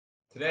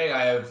Today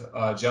I have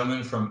a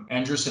gentleman from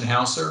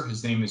Endress+Hauser.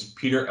 His name is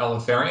Peter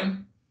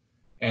Eleftherion,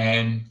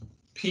 and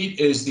Pete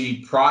is the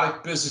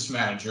product business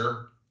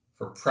manager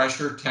for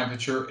pressure,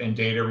 temperature, and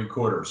data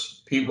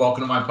recorders. Pete,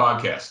 welcome to my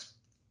podcast.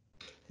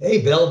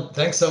 Hey, Bill,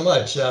 thanks so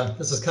much.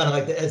 This is kind of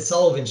like the Ed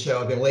Sullivan show.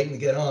 I've been waiting to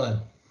get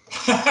on.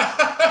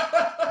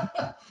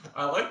 I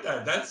like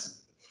that. That's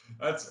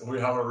we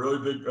have a really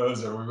big we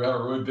have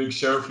a really big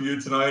show for you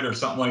tonight, or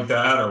something like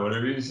that, or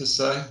whatever you used to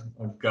say.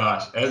 Oh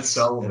gosh, Ed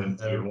Sullivan,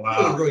 dude.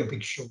 Wow. Really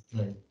big show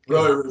tonight.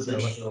 Really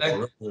big show.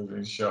 Really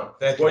big show.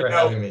 Thank you for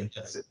having me.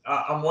 Yes.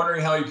 I'm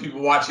wondering how many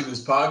people watching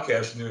this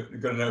podcast are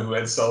going to know who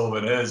Ed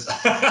Sullivan is.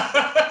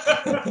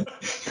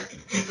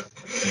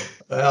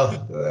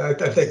 Well, I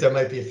think there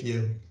might be a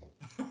few.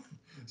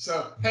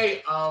 So,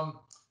 hey,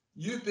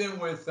 you've been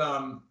with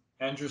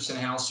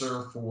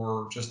Endress+Hauser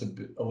for just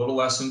a little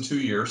less than 2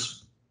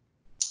 years,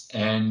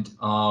 and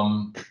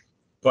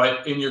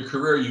but in your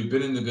career, you've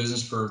been in the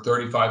business for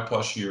 35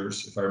 plus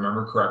years, if I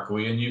remember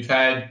correctly, and you've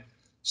had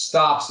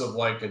stops of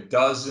like a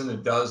dozen,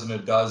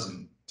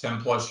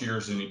 10 plus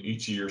years in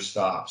each of your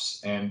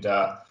stops. And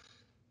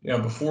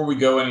before we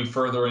go any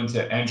further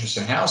into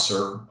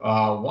Endress+Hauser,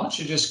 why don't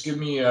you just give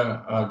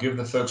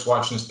the folks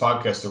watching this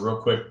podcast a real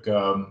quick,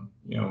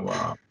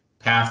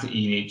 path to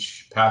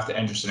E&H, path to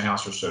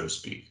Endress+Hauser, so to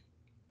speak.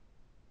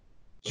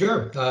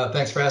 Sure.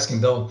 Thanks for asking,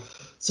 Bill.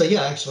 So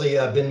yeah, actually,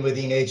 I've been with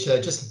E&H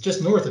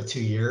just north of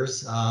 2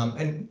 years,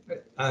 and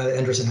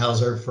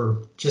Endress+Hauser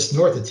for just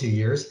north of 2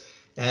 years,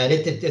 and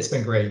it's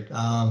been great.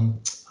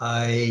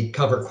 I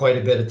cover quite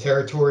a bit of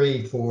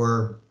territory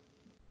for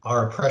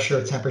our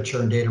pressure,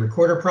 temperature, and data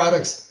recorder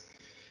products,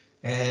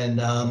 and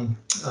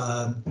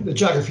the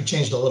geography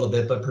changed a little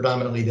bit, but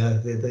predominantly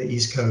the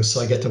East Coast. So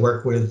I get to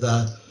work with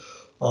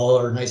all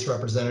our nice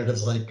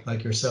representatives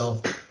like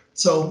yourself.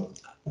 So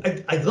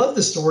I love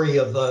the story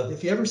of,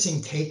 if you ever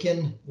seen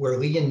Taken, where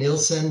Liam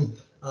Nielsen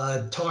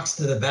talks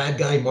to the bad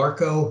guy,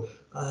 Marco.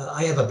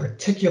 I have a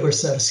particular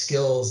set of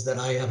skills that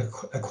I have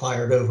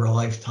acquired over a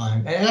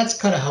lifetime. And that's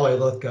kind of how I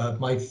look at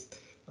my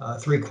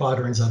 3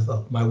 quadrants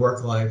of my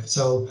work life.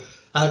 So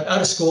out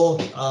of school,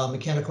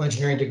 mechanical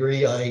engineering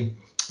degree, I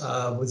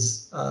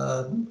was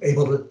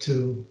able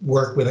to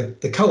work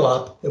with the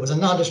co-op. It was a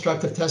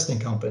non-destructive testing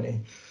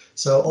company.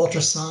 So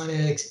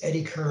ultrasonics,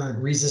 eddy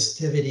current,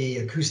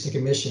 resistivity, acoustic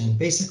emission,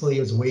 basically it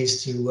was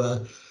ways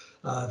to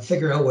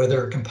figure out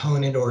whether a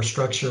component or a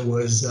structure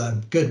was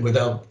good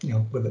without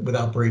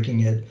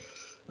breaking it.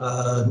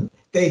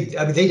 They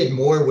did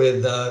more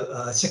with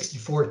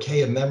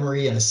 64K of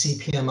memory and a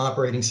CPM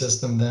operating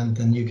system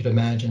than you could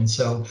imagine.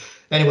 So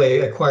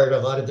anyway, I acquired a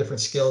lot of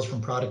different skills,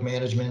 from product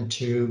management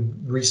to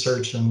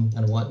research and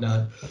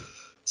whatnot.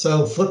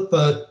 So flip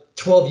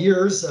 12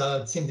 years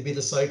seemed to be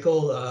the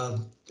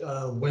cycle.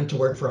 Went to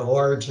work for a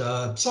large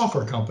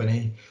software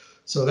company.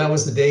 So that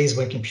was the days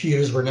when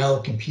computers were now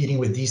competing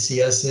with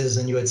DCSs,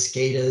 and you had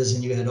SCADAs,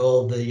 and you had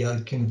all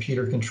the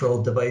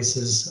computer-controlled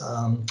devices.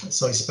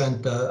 So I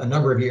spent a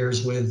number of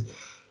years with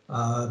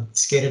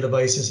SCADA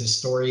devices,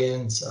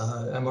 historians,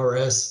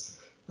 MRS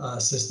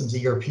systems,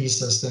 ERP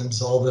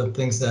systems, all the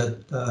things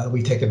that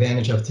we take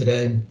advantage of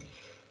today.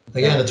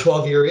 Again, a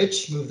 12-year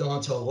itch, moved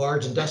on to a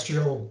large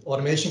industrial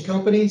automation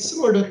company,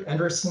 similar to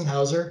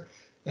Endress+Hauser,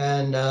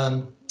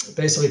 and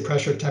basically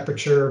pressure,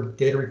 temperature,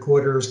 data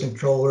recorders,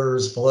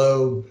 controllers,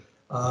 flow.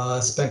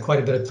 Spent quite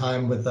a bit of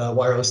time with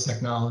wireless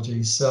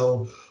technology.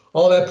 So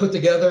all that put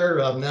together,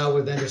 now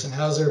with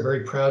Endress+Hauser,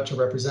 very proud to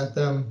represent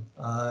them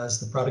as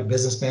the product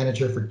business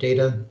manager for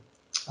data,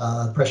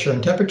 pressure,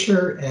 and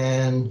temperature.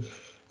 And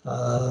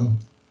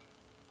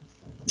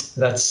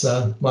that's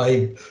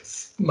my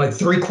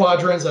 3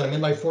 quadrants. I'm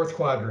in my 4th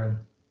quadrant.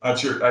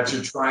 That's your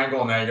triangle,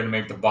 and now you're going to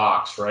make the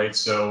box, right?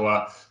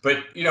 So,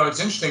 but it's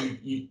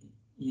interesting.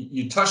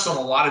 You touched on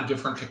a lot of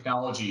different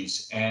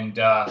technologies, and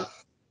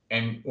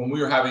when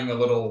we were having a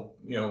little,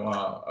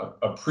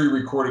 a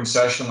pre-recording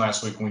session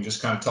last week, when we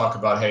just kind of talked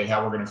about, hey,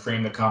 how we're going to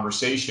frame the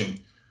conversation,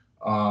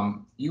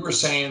 you were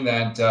saying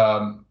that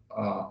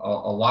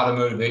a lot of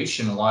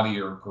motivation, a lot of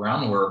your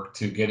groundwork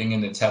to getting in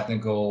the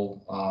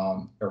technical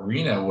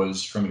arena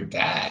was from your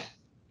dad,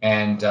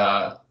 and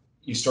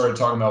you started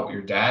talking about what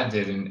your dad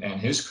did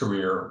and his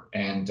career,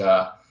 and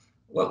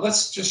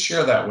let's just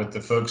share that with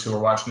the folks who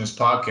are watching this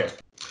podcast.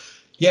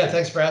 Yeah,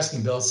 thanks for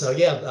asking, Bill. So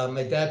yeah,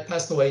 my dad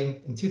passed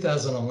away in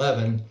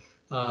 2011,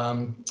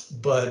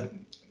 but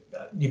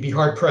you'd be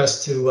hard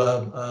pressed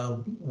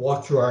to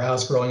walk through our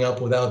house growing up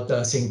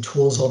without seeing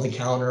tools on the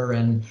counter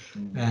and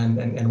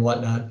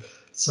whatnot.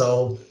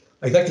 So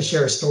I'd like to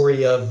share a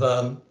story of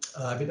a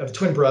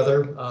twin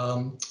brother.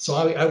 So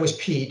I was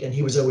Pete, and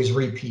he was always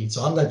Repeat.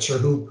 So I'm not sure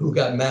who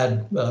got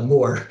mad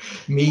more,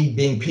 me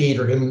being Pete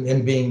or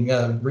him being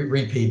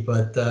Repeat.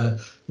 But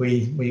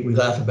we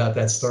laugh about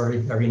that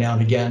story every now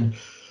and again.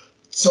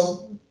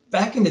 So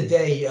back in the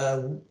day,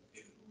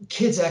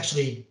 kids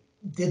actually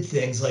did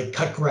things like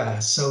cut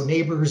grass. So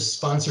neighbors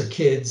sponsor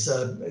kids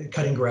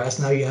cutting grass.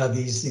 Now you have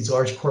these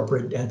large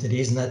corporate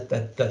entities, and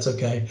that's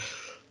okay.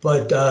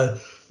 But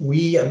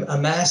we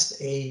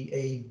amassed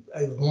a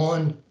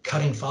lawn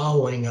cutting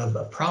following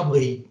of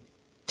probably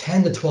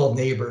 10 to 12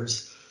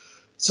 neighbors.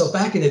 So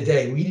back in the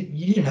day,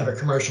 you didn't have a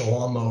commercial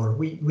lawnmower.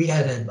 We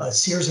had a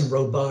Sears and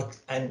Roebuck,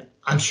 and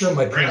I'm sure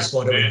my parents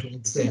bought it with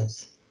food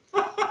stamps.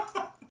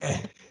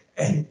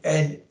 And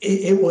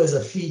it was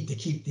a feat to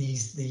keep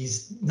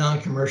these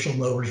non-commercial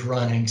mowers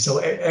running. So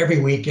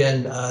every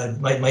weekend,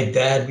 my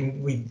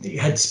dad, we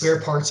had spare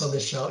parts on the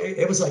shelf.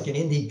 It was like an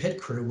indie pit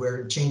crew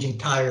where changing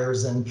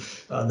tires and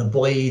the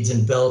blades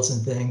and belts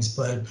and things.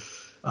 But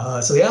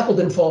so the apple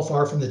didn't fall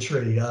far from the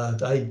tree.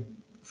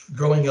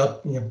 Growing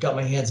up, got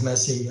my hands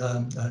messy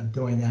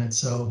doing that.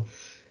 So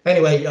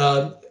anyway,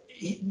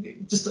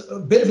 just a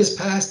bit of his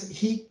past.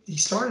 He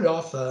started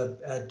off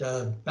at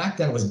back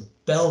then it was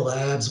Bell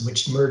Labs,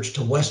 which merged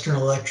to Western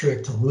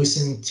Electric, to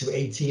Lucent, to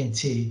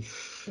AT&T.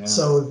 Yeah.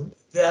 So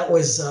that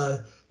was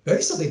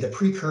basically the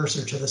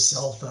precursor to the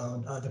cell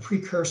phone, the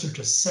precursor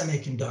to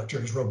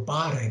semiconductors,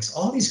 robotics,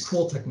 all these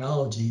cool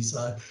technologies.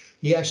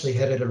 He actually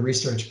headed a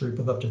research group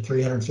of up to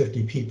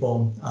 350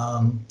 people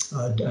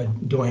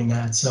doing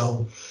that.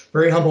 So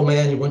very humble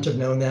man. You wouldn't have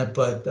known that,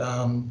 but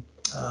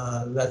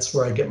that's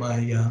where I get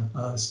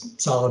my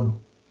solid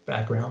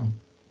background.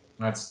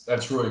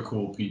 That's really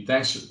cool, Pete.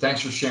 Thanks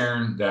for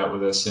sharing that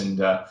with us. And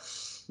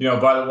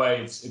by the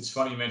way, it's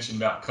funny you mentioned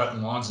about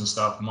cutting lawns and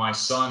stuff. My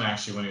son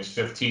actually, when he was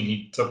 15,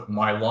 he took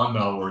my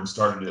lawnmower and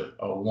started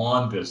a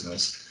lawn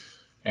business.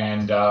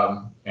 And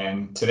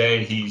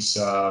today he's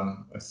a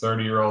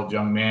 30-year-old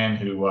young man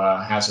who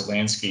has a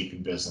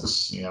landscaping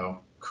business.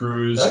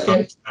 Crews,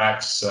 okay.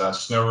 Contracts,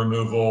 snow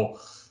removal,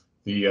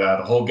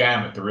 the whole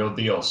gamut, the real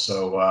deal.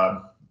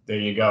 So. There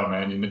you go,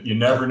 man. You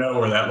never know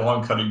where that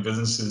lawn cutting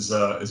business is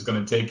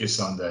going to take you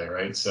someday,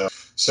 right? So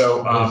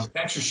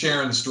thanks for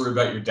sharing the story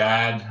about your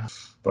dad.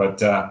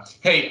 But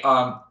hey,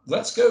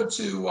 let's go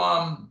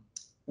to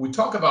we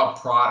talk about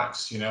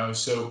products.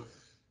 So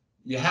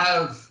you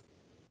have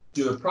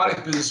the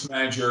product business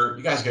manager.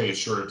 You guys got to get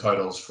shorter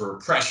titles for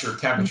pressure,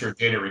 temperature,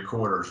 data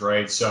recorders,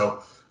 right?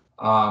 So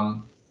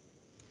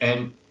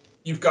and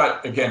you've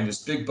got again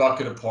this big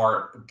bucket of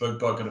parts, big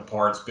bucket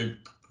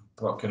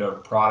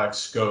of product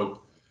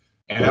scope.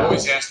 And I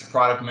always ask the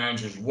product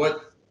managers,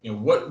 what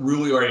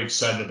really are you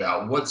excited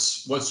about?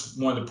 What's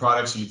one of the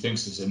products you think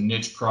is a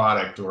niche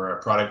product or a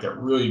product that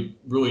really,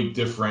 really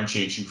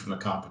differentiates you from the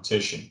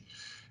competition?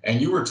 And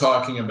you were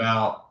talking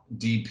about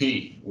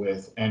DP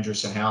with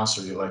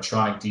Endress+Hauser, the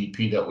electronic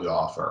DP that we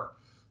offer.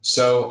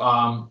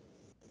 So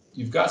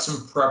you've got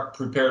some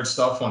prepared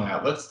stuff on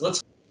that.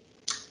 Let's.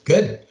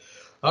 Good.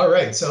 All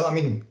right. So,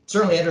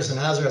 certainly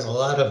Endress+Hauser has a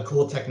lot of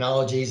cool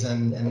technologies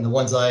and the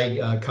ones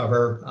I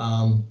cover.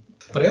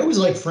 But I always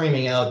like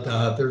framing out,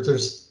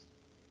 there's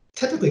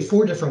typically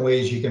 4 different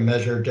ways you can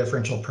measure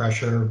differential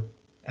pressure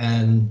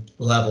and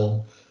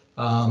level.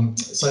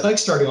 So I like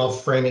starting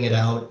off framing it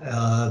out,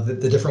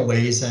 the different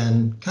ways,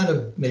 and kind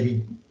of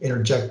maybe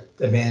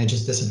interject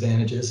advantages,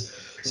 disadvantages.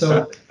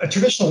 So a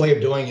traditional way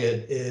of doing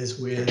it is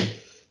with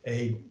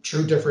a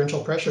true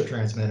differential pressure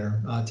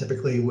transmitter,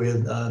 typically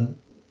with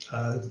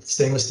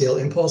stainless steel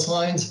impulse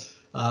lines,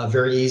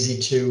 very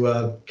easy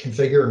to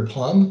configure and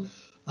plumb.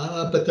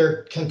 But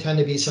there can tend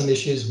to be some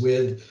issues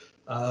with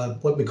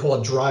what we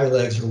call dry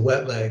legs or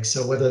wet legs.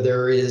 So whether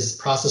there is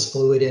process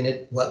fluid in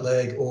it, wet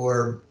leg,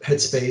 or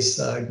headspace,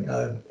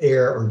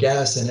 air or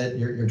gas in it,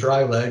 your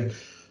dry leg,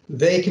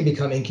 they can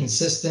become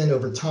inconsistent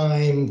over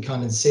time,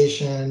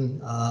 condensation,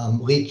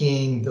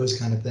 leaking, those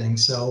kind of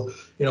things. So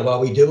while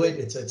we do it,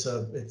 it's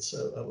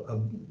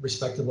a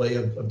respective way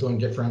of doing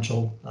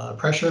differential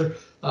pressure.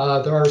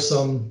 There are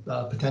some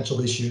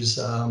potential issues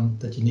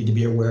that you need to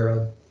be aware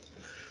of.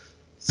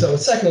 So a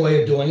second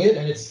way of doing it,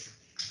 and it's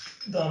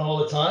done all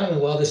the time, and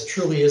while this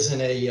truly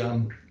isn't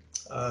a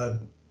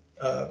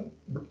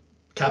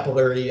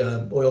capillary,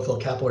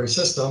 oil-filled capillary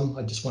system,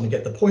 I just want to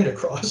get the point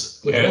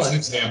across with that's an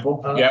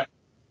example. Yeah.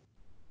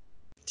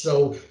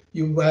 So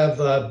you have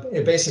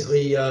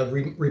basically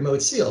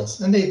remote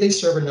seals, and they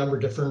serve a number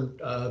of different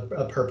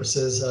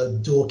purposes.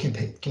 Dual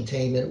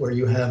containment, where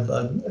you have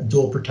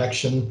dual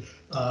protection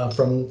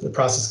from the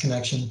process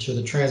connection to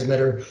the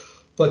transmitter.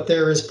 But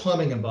there is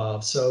plumbing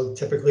involved. So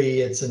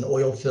typically it's an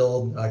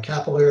oil-filled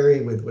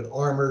capillary with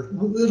armor,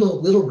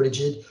 little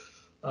rigid,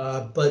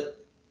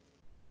 but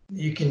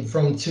you can,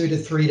 from 2 to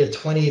 3 to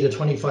 20 to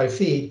 25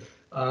 feet,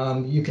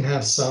 you can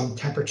have some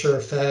temperature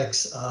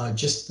effects,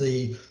 just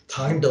the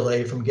time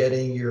delay from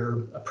getting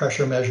your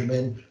pressure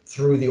measurement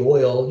through the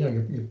oil.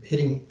 You're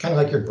hitting kind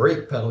of like your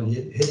brake pedal.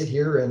 You hit it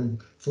here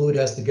and fluid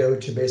has to go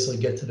to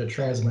basically get to the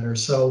transmitter.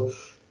 So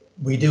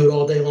we do it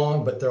all day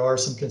long, but there are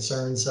some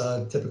concerns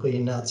typically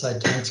in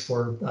outside tanks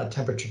for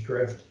temperature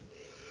drift.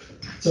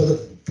 So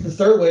the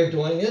third way of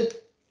doing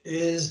it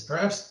is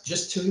perhaps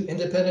just 2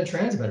 independent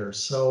transmitters.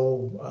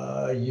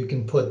 So you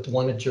can put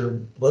one at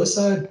your low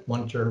side,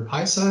 one at your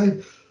high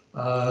side.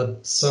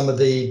 Some of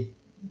the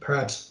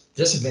perhaps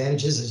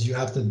disadvantages is you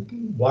have to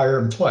wire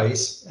them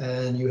twice,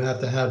 and you have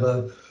to have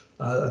a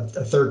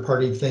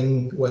third-party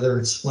thing, whether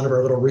it's one of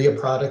our little RIA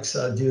products,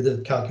 do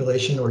the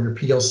calculation, or your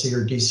PLC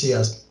or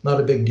DCS. Not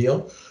a big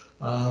deal.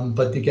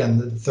 But again,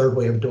 the third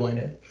way of doing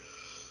it.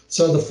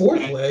 So the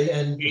fourth way,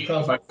 and Pete,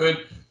 if I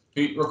could,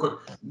 Pete, real quick,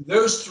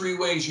 those three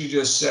ways you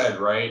just said,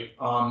 right?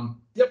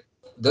 Yep.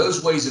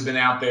 Those ways have been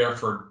out there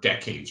for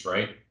decades,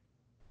 right?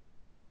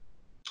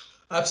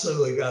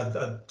 Absolutely.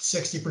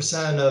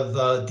 60%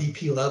 of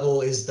DP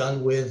level is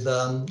done with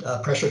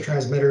pressure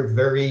transmitter,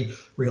 very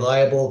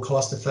reliable,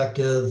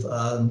 cost-effective,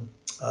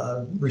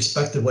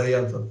 respected way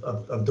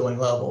of doing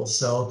levels.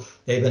 So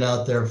they've been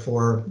out there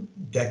for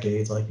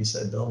decades, like you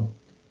said, Bill.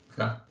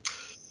 Okay.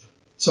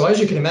 So as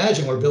you can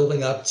imagine, we're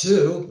building up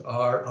to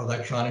our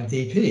electronic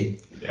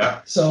DP.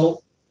 Yeah.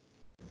 So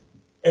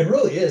it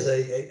really is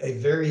a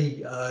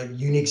very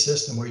unique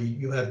system where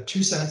you have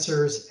two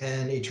sensors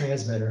and a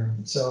transmitter.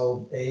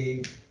 So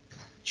a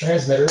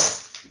transmitter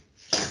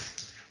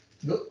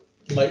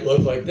might look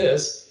like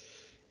this.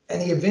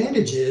 And the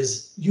advantage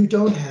is you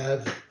don't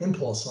have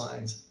impulse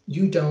lines.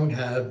 You don't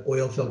have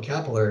oil-filled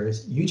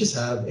capillaries. You just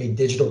have a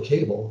digital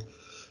cable.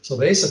 So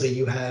basically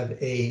you have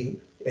a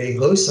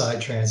low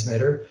side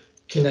transmitter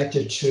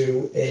connected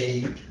to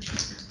a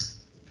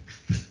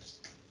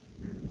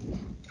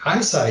high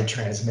side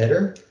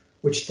transmitter,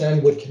 which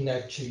then would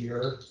connect to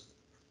your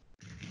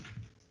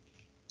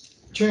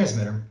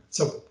transmitter.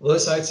 So low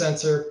side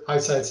sensor, high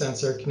side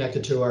sensor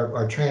connected to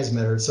our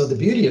transmitter. So the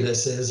beauty of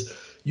this is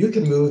you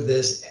can move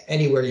this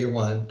anywhere you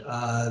want.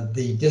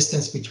 The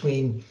distance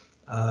between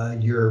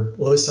your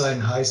low side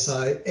and high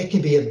side, it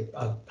can be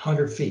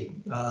 100 feet,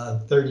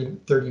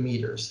 30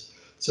 meters.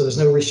 So there's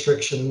no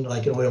restriction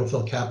like an oil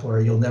fill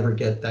capillary. You'll never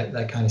get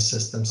that kind of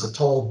system. So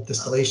tall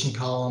distillation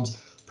columns,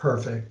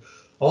 perfect.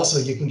 Also,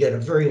 you can get a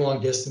very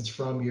long distance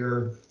from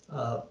your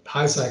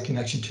high side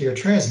connection to your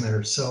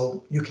transmitter.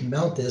 So you can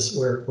mount this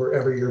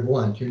wherever you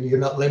want. You're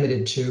not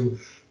limited to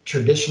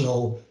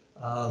traditional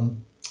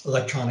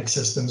electronic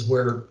systems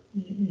where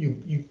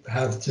you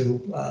have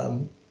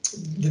to,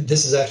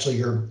 this is actually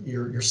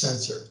your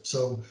sensor.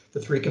 So the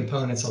three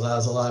components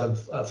allows a lot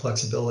of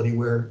flexibility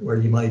where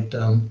you might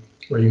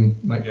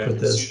put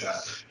this.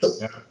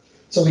 Yeah.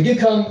 So we do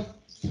come,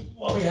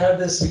 while we have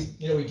this,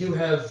 we do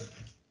have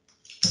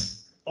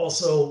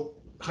also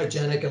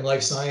hygienic and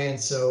life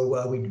science.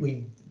 So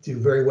we do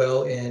very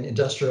well in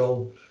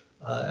industrial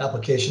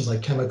applications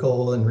like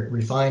chemical and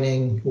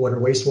refining, water,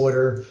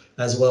 wastewater,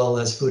 as well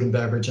as food and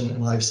beverage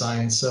and life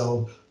science.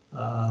 So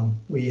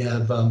we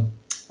have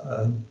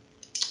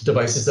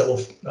devices that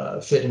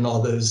will fit in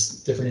all those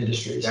different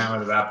industries.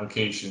 Gamut of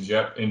applications,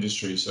 yep,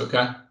 industries,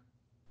 okay.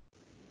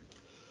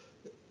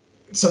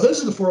 So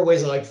those are the four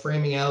ways I like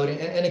framing out.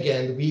 And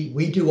again,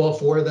 we do all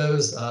four of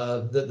those.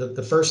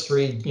 The first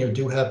three,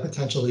 do have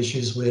potential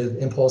issues with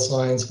impulse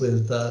lines,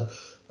 with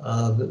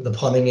the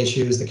plumbing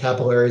issues, the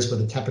capillaries with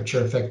the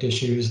temperature effect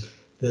issues,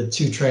 the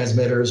two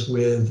transmitters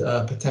with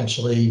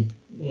potentially,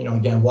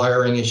 again,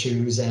 wiring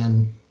issues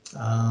and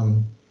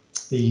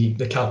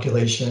the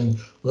calculation.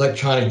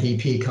 Electronic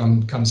DP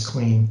comes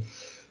clean.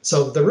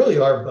 So there really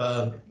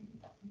are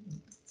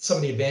some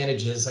of the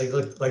advantages. I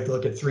like to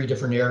look at three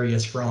different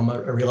areas from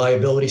a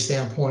reliability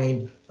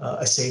standpoint,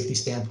 a safety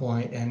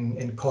standpoint,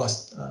 and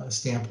cost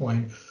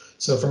standpoint.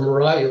 So from a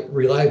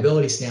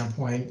reliability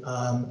standpoint,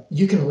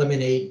 you can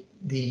eliminate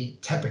the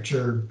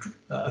temperature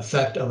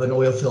effect of an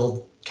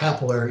oil-filled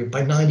capillary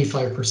by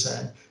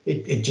 95%.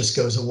 It just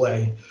goes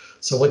away.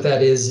 So what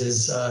that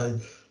is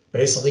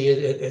basically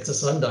it's a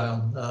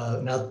sundial.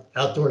 An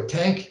outdoor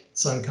tank,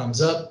 sun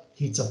comes up,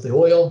 heats up the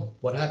oil.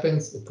 What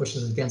happens? It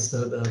pushes against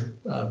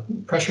the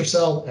pressure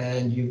cell,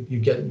 and you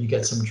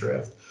get some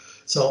drift.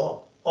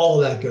 So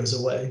all of that goes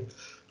away.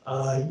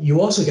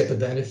 You also get the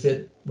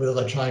benefit with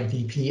electronic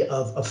DP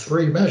of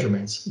three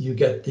measurements. You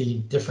get the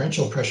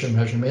differential pressure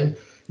measurement.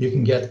 You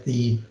can get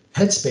the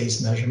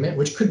headspace measurement,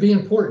 which could be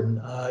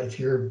important if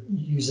you're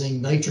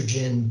using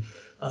nitrogen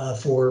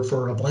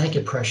for a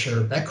blanket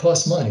pressure. That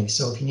costs money.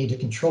 So if you need to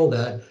control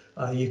that,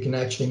 you can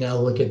actually now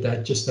look at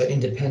that, just that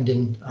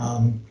independent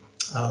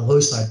low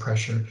side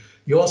pressure.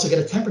 You also get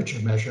a temperature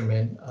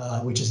measurement,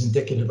 which is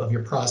indicative of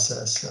your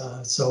process.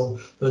 So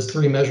those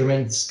three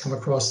measurements come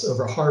across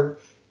over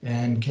heart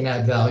and can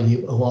add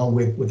value along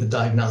with the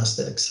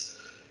diagnostics.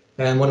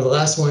 And one of the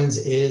last ones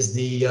is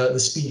the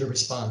speed of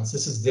response.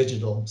 This is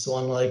digital. So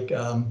unlike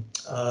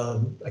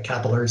a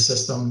capillary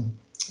system,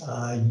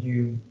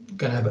 you're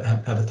going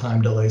to have a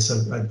time delay.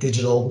 So a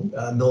digital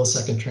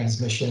millisecond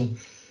transmission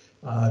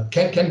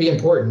can be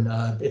important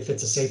if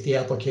it's a safety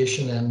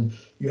application and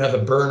you have a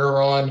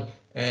burner on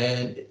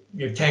and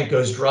your tank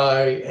goes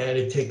dry and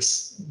it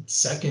takes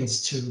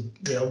seconds to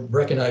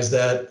recognize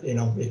that.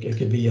 It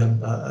could be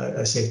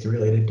a safety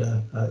related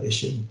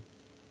issue.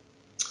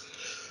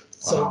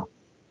 So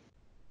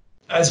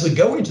as we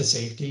go into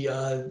safety,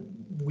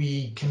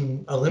 we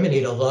can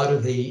eliminate a lot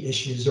of the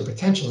issues or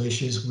potential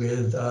issues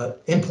with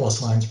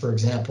impulse lines, for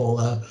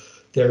example.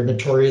 They're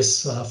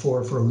notorious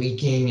for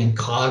leaking and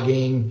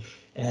clogging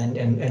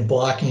and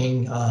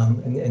blocking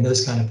and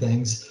those kind of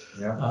things.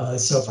 Yeah.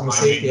 So from a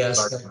safety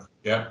aspect.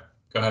 Yeah,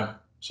 go ahead.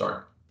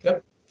 Sorry.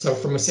 Yep. So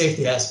from a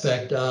safety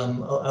aspect, a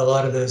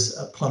lot of those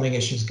plumbing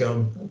issues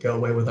go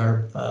away with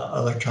our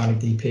electronic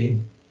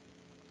DP.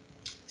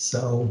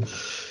 So,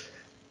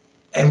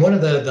 and one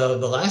of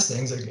the last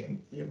things,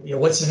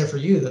 what's in it for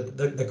you?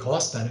 The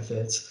cost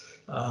benefits.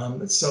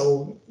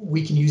 So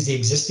we can use the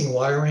existing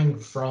wiring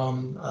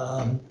from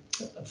a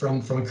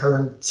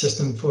current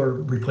system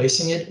for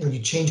replacing it. When you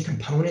change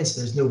components,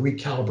 there's no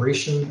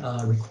recalibration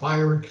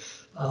required.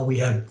 We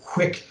have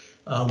quick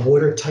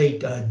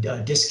watertight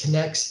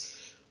disconnects.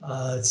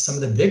 Some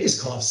of the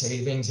biggest cost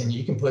savings, and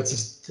you can put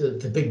this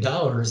to big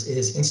dollars,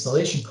 is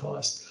installation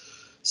cost.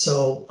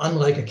 So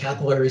unlike a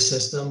capillary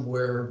system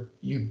where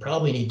you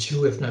probably need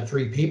 2, if not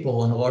 3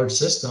 people in a large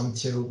system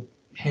to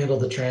handle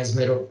the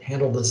transmitter,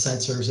 handle the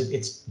sensors,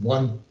 it's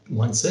one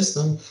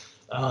system.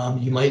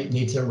 You might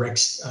need to erect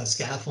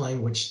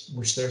scaffolding, which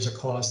there's a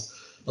cost.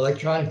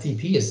 Electronic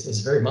DP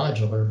is very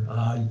modular.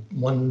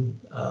 One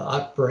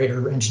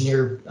operator,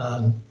 engineer,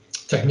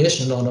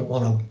 technician on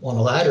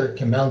a ladder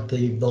can mount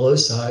the low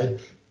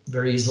side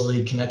very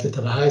easily, connect it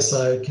to the high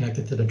side, connect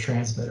it to the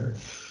transmitter.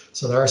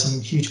 So there are some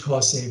huge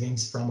cost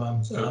savings from an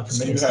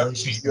installation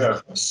standpoint. You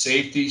have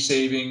safety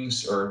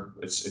savings, or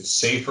it's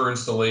safer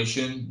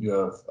installation. You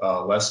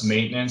have less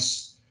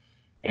maintenance,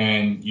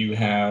 and you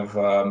have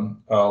a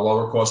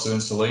lower cost of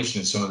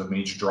installation. It's some of the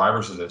major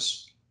drivers of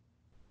this.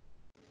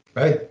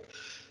 Right.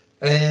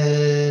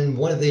 And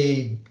one of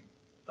the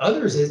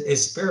others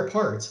is spare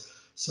parts.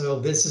 So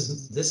this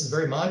is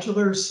very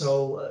modular.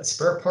 So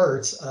spare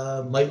parts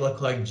might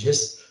look like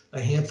just a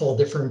handful of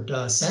different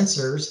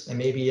sensors and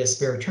maybe a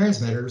spare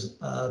transmitters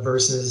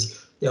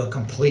versus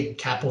complete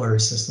capillary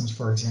systems,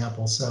 for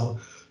example. So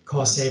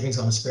cost savings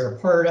on a spare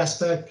part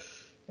aspect.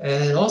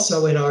 And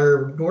also in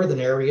our northern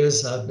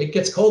areas, it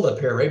gets cold up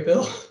here, right,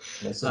 Bill?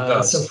 Yes, it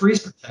does. So freeze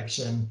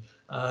protection.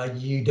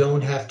 You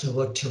don't have to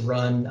look to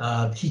run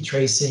heat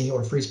tracing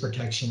or freeze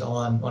protection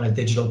on a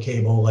digital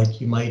cable like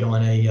you might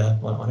on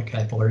a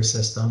capillary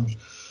system.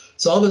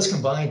 So all those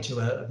combined to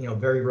a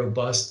very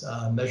robust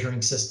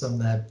measuring system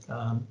that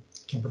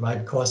can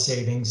provide cost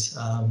savings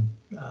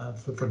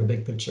for the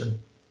big picture.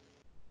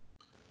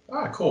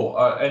 Cool.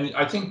 And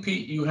I think,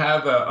 Pete, you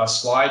have a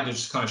slide to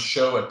just kind of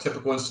show a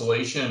typical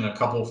installation and a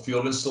couple of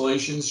field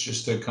installations,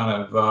 just to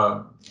kind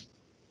of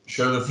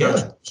show the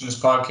folks in this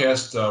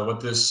podcast what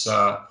this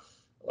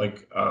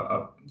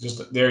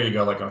just there you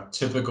go, like a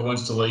typical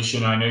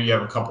installation. I know you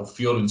have a couple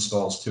field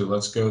installs too.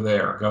 Let's go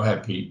there. Go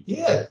ahead, Pete.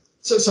 Yeah.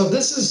 So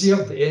this is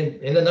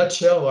in a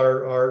nutshell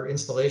our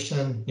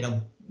installation.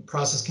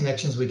 Process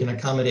connections. We can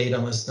accommodate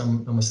almost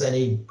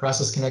any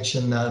process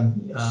connection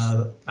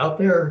out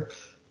there.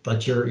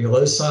 But your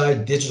low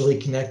side digitally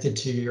connected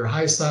to your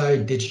high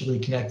side,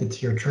 digitally connected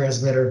to your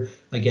transmitter.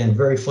 Again,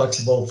 very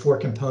flexible. 4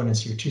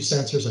 components: your 2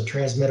 sensors, a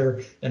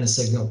transmitter, and a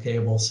signal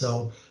cable.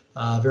 So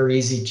very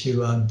easy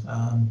to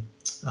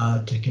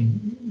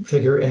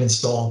configure and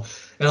install.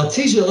 And I'll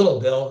tease you a little,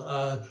 Bill.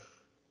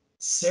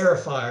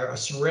 Ceramifier, a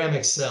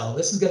ceramic cell.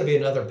 This is going to be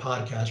another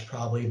podcast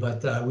probably,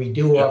 but we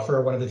do offer,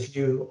 one of the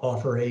few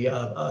offer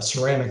a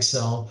ceramic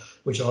cell,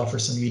 which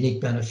offers some unique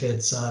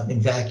benefits in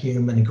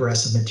vacuum and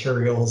aggressive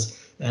materials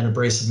and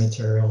abrasive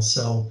materials.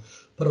 So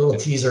put a little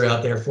teaser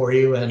out there for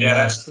you. And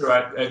that's true.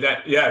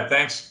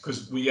 Thanks,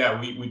 because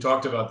we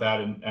talked about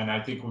that, and I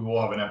think we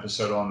will have an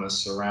episode on the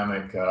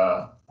ceramic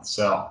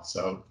cell.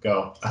 So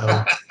go.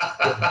 I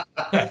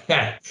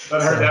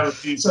heard that was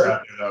teaser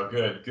out there though.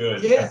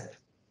 Good. Yeah.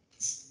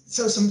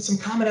 So some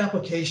common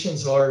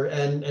applications are,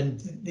 and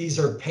these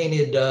are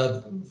painted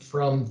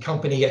from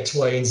company X,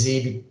 Y, and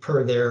Z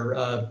per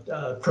their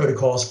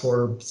protocols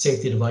for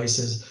safety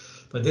devices.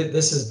 But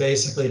this is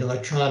basically an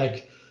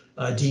electronic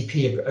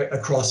DP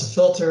across a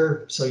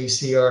filter. So you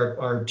see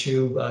our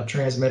 2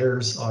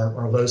 transmitters,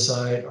 our low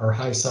side, our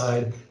high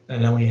side,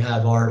 and then we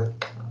have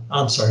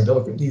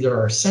these are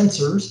our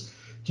sensors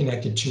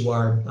connected to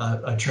our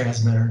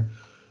transmitter.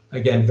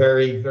 Again,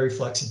 very, very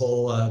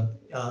flexible.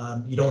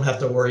 You don't have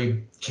to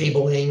worry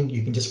cabling.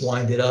 You can just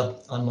wind it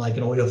up. Unlike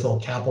an oil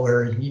filled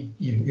capillary,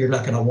 you're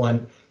not going to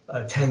want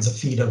tens of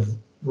feet of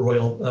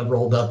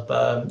rolled up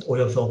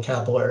oil filled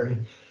capillary.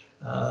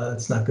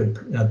 It's not good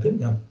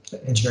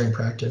engineering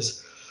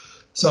practice.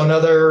 So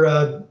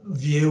another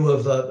view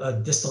of a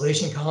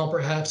distillation column,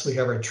 perhaps. We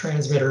have our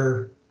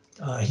transmitter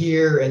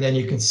here, and then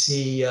you can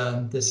see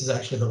this is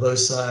actually the low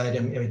side,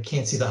 and we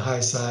can't see the high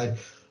side.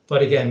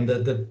 But again,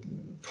 the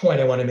point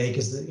I want to make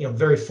is that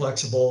very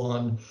flexible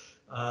on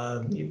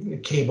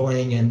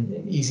cabling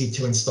and easy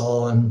to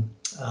install, and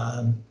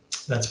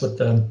that's what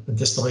the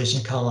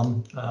distillation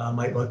column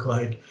might look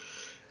like.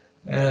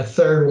 And a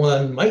third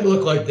one might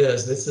look like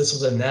this. This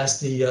was a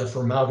nasty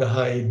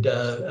formaldehyde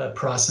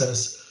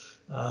process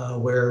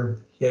where,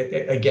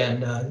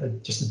 again,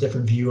 just a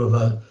different view of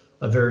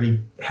a very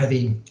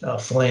heavy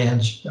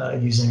flange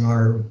using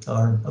our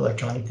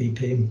electronic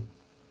DP.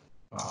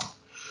 Wow.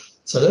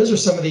 So those are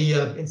some of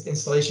the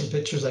installation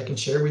pictures I can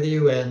share with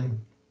you, and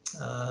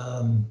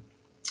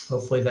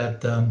hopefully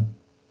that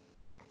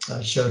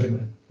showed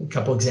him a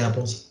couple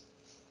examples.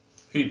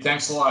 Pete,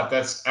 thanks a lot.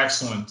 That's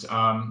excellent.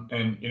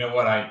 And you know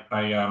what? I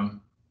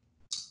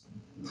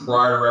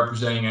prior to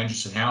representing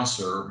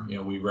Endress+Hauser,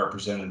 we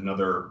represented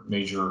another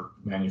major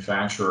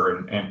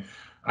manufacturer, and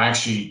I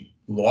actually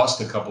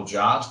lost a couple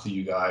jobs to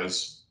you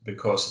guys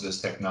because of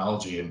this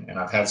technology, and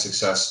I've had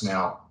success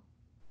now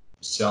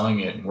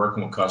selling it and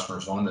working with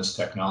customers on this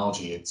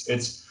technology.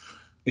 It's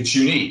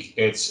unique.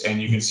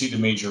 And you can see the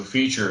major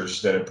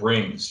features that it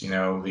brings.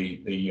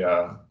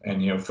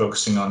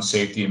 Focusing on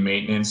safety and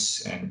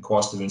maintenance and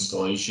cost of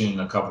installation,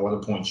 and a couple other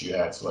points you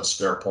had, so less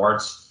spare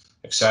parts,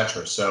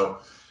 etc. So,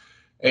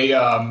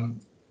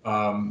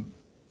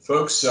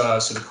 folks, so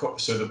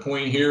the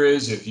point here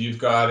is, if you've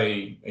got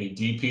a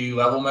DP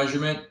level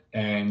measurement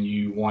and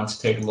you want to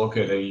take a look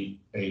at a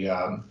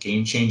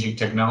game-changing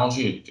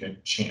technology,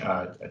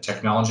 a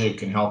technology that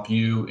can help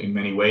you in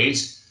many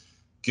ways,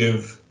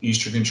 give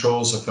Eastern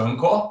Controls a phone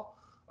call.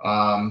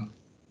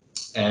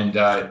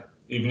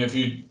 Even if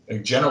you a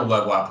general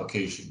level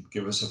application,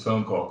 give us a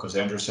phone call, because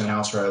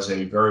Endress+Hauser has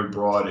a very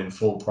broad and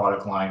full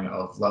product line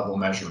of level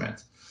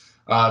measurement.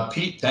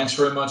 Pete, thanks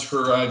very much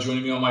for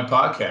joining me on my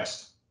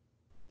podcast.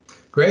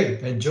 Great.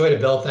 Enjoyed it,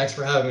 Bill. Thanks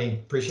for having me.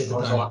 Appreciate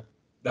the time.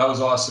 That was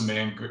awesome,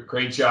 man.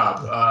 Great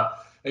job.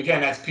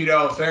 Again, that's Pete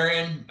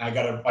Eleftherion. I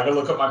gotta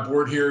look up my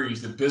board here.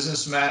 He's the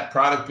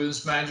product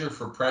business manager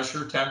for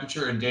pressure,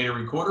 temperature, and data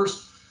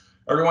recorders.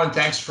 Everyone,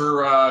 thanks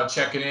for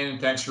checking in,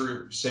 and thanks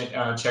for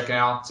checking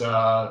out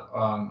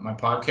my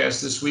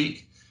podcast this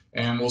week.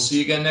 And we'll see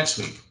you again next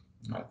week.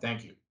 All right,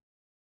 thank you.